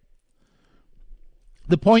 okay?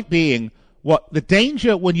 The point being, what the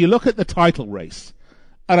danger when you look at the title race,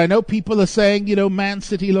 and I know people are saying, Man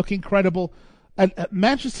City look incredible, and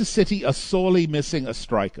Manchester City are sorely missing a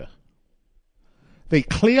striker. They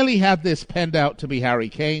clearly had this penned out to be Harry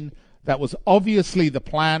Kane. That was obviously the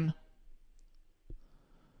plan,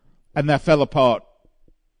 and that fell apart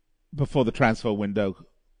before the transfer window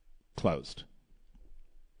closed.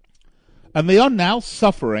 And they are now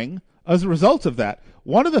suffering as a result of that.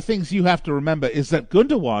 One of the things you have to remember is that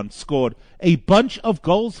Gundogan scored a bunch of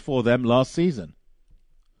goals for them last season.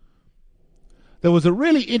 There was a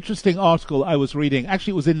really interesting article I was reading,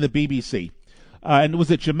 actually it was in the BBC, and was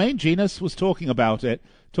it Jermaine Genius was talking about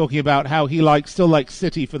how he still likes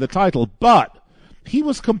City for the title, but he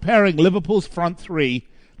was comparing Liverpool's front three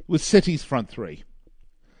with City's front three.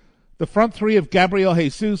 The front three of Gabriel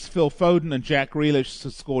Jesus, Phil Foden, and Jack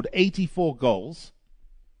Grealish scored 84 goals.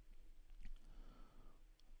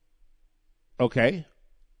 Okay.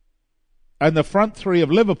 And the front three of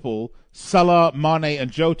Liverpool, Salah, Mane, and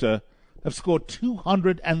Jota, have scored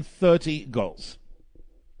 230 goals.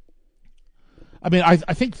 I mean, I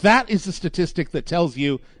think that is the statistic that tells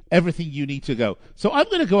you everything you need to go. So I'm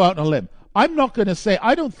going to go out on a limb. I'm not going to say,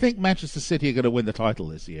 I don't think Manchester City are going to win the title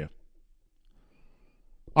this year.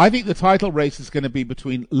 I think the title race is going to be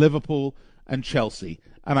between Liverpool and Chelsea.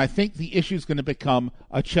 And I think the issue is going to become,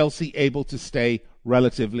 are Chelsea able to stay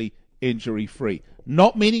relatively injury-free?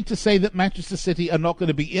 Not meaning to say that Manchester City are not going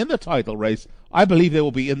to be in the title race. I believe they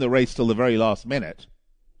will be in the race till the very last minute.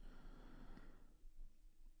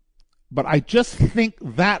 But I just think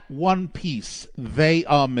that one piece they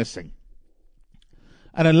are missing.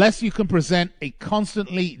 And unless you can present a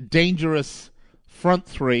constantly dangerous front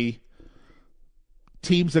three,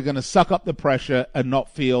 teams are going to suck up the pressure and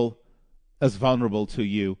not feel as vulnerable to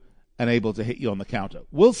you and able to hit you on the counter.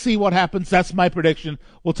 We'll see what happens. That's my prediction.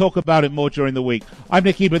 We'll talk about it more during the week. I'm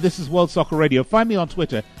Nick Eber. This is World Soccer Radio. Find me on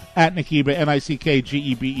Twitter at Nick Eber,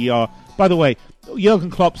 Nickgeber. By the way, Jurgen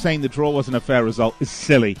Klopp saying the draw wasn't a fair result is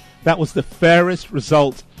silly. That was the fairest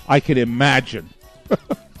result I could imagine.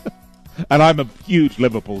 And I'm a huge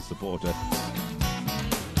Liverpool supporter.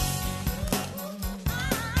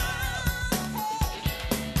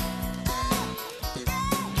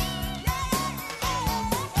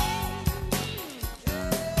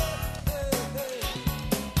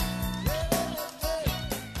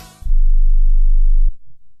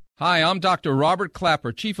 Hi, I'm Dr. Robert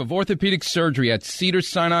Clapper, Chief of Orthopedic Surgery at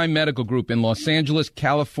Cedars-Sinai Medical Group in Los Angeles,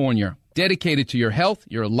 California. dedicated to your health,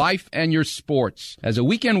 your life, and your sports. As a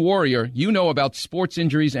weekend warrior, you know about sports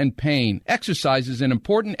injuries and pain. Exercise is an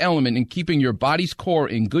important element in keeping your body's core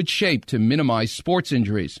in good shape to minimize sports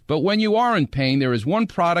injuries. But when you are in pain, there is one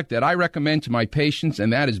product that I recommend to my patients,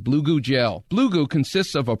 and that is Blue Goo Gel. Blue Goo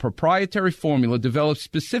consists of a proprietary formula developed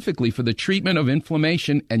specifically for the treatment of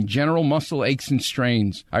inflammation and general muscle aches and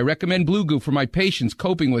strains. I recommend Blue Goo for my patients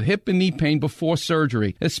coping with hip and knee pain before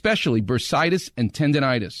surgery, especially bursitis and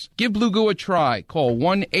tendinitis. Give Blue Goo a try. Call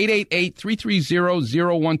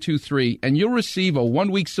 1-888-330-0123 and you'll receive a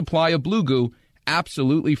 1-week supply of Blue Goo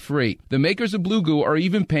absolutely free. The makers of Blue Goo are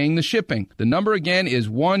even paying the shipping. The number again is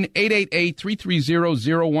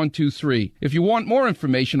 1-888-330-0123. If you want more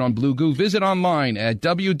information on Blue Goo, visit online at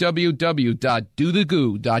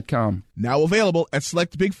www.dothegoo.com. Now available at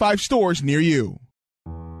select Big 5 stores near you.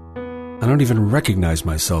 I don't even recognize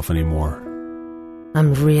myself anymore.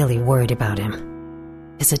 I'm really worried about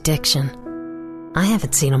him. His addiction. I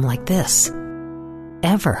haven't seen him like this.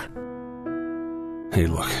 Ever. Hey,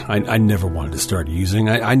 look, I never wanted to start using.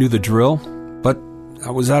 I knew the drill, but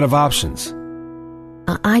I was out of options.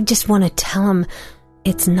 I just want to tell him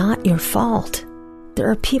it's not your fault. There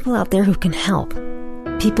are people out there who can help.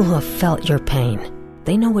 People who have felt your pain.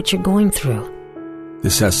 They know what you're going through.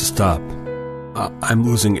 This has to stop. I'm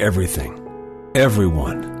losing everything.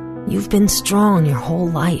 Everyone. You've been strong your whole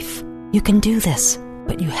life. You can do this,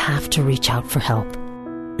 but you have to reach out for help.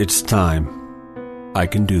 It's time. I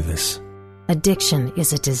can do this. Addiction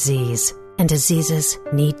is a disease, and diseases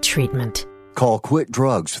need treatment. Call Quit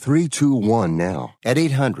Drugs 321 now at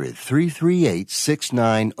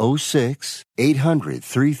 800-338-6906.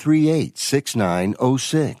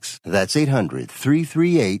 800-338-6906. That's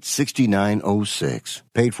 800-338-6906.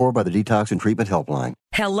 Paid for by the Detox and Treatment Helpline.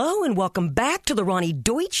 Hello and welcome back to the Ronnie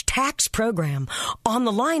Deutsch Tax Program. On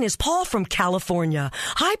the line is Paul from California.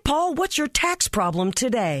 Hi, Paul. What's your tax problem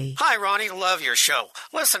today? Hi, Ronnie. Love your show.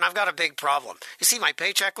 Listen, I've got a big problem. You see, my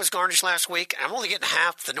paycheck was garnished last week, and I'm only getting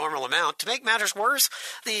half the normal amount. To make matters worse,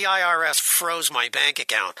 the IRS froze my bank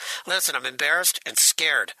account. Listen, I'm embarrassed and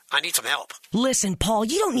scared. I need some help. Listen, Paul,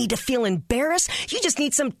 you don't need to feel embarrassed. You just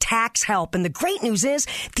need some tax help. And the great news is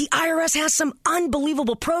the IRS has some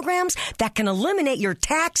unbelievable programs that can eliminate your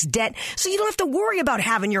tax debt so you don't have to worry about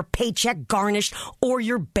having your paycheck garnished or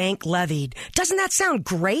your bank levied. Doesn't that sound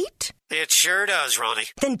great? It sure does, Ronnie.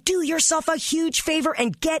 Then do yourself a huge favor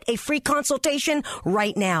and get a free consultation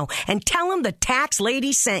right now and tell them the tax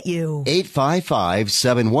lady sent you.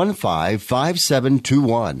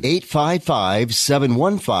 855-715-5721.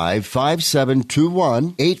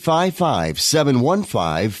 855-715-5721.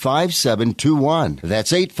 855-715-5721.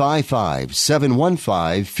 That's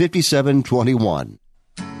 855-715-5721.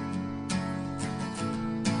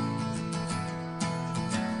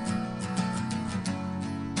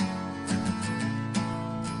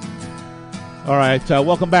 All right,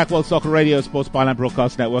 welcome back, World Soccer Radio, Sports Byline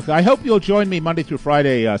Broadcast Network. I hope you'll join me Monday through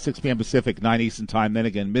Friday, 6 p.m. Pacific, 9 Eastern Time, then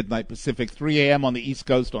again midnight Pacific, 3 a.m. on the East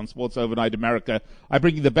Coast on Sports Overnight America. I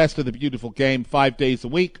bring you the best of the beautiful game 5 days a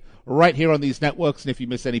week, right here on these networks. And if you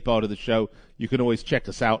miss any part of the show, you can always check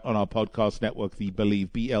us out on our podcast network, the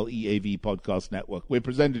Believe, B-L-E-A-V Podcast Network. We're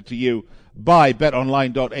presented to you by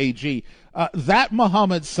BetOnline.ag. That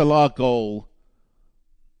Mohamed Salah goal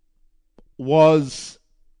was...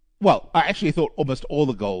 Well, I actually thought almost all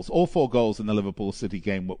the goals, all 4 goals in the Liverpool City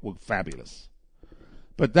game were fabulous.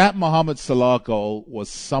 But that Mohamed Salah goal was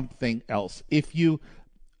something else. If you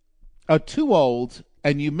are too old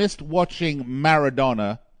and you missed watching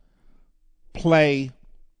Maradona play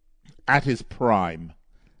at his prime,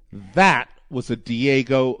 that was a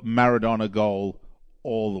Diego Maradona goal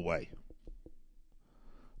all the way.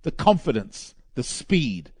 The confidence, the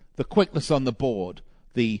speed, the quickness on the board,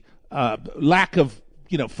 the lack of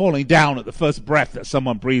falling down at the first breath that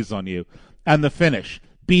someone breathes on you, and the finish,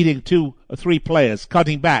 beating 2 or 3 players,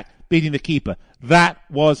 cutting back, beating the keeper. That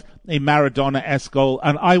was a Maradona-esque goal,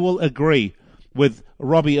 and I will agree with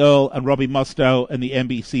Robbie Earle and Robbie Mustoe in the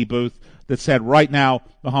NBC booth that said right now,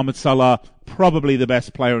 Mohamed Salah, probably the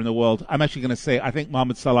best player in the world. I'm actually going to say I think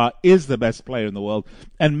Mohamed Salah is the best player in the world,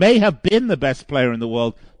 and may have been the best player in the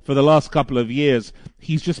world for the last couple of years.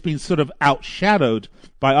 He's just been sort of outshadowed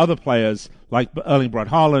by other players like Erling Braut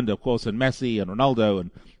Haaland, of course, and Messi and Ronaldo.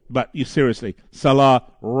 But you seriously, Salah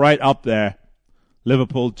right up there.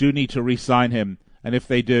 Liverpool do need to re-sign him, and if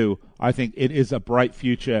they do, I think it is a bright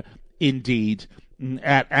future indeed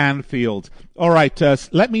at Anfield. All right,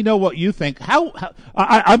 let me know what you think.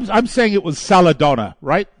 I'm saying it was Saladona,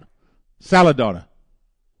 right? Saladona.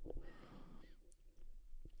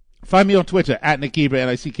 Find me on Twitter, at Nick Geber,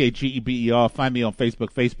 Nickgeber. Find me on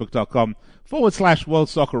Facebook, facebook.com/World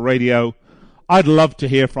Soccer Radio. I'd love to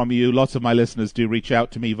hear from you. Lots of my listeners do reach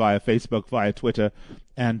out to me via Facebook, via Twitter,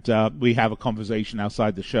 and we have a conversation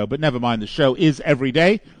outside the show. But never mind, the show is every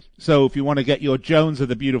day. So if you want to get your Jones of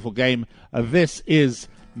the beautiful game, this is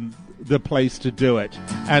the place to do it.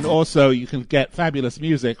 And also you can get fabulous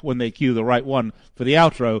music when they cue the right one for the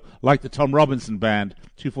outro, like the Tom Robinson Band,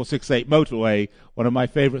 2468 Motorway, one of my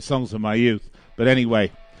favorite songs of my youth. But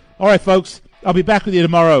anyway, all right, folks, I'll be back with you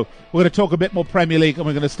tomorrow. We're going to talk a bit more Premier League, and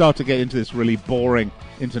we're going to start to get into this really boring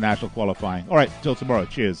international qualifying. All right, till tomorrow.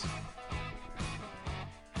 Cheers.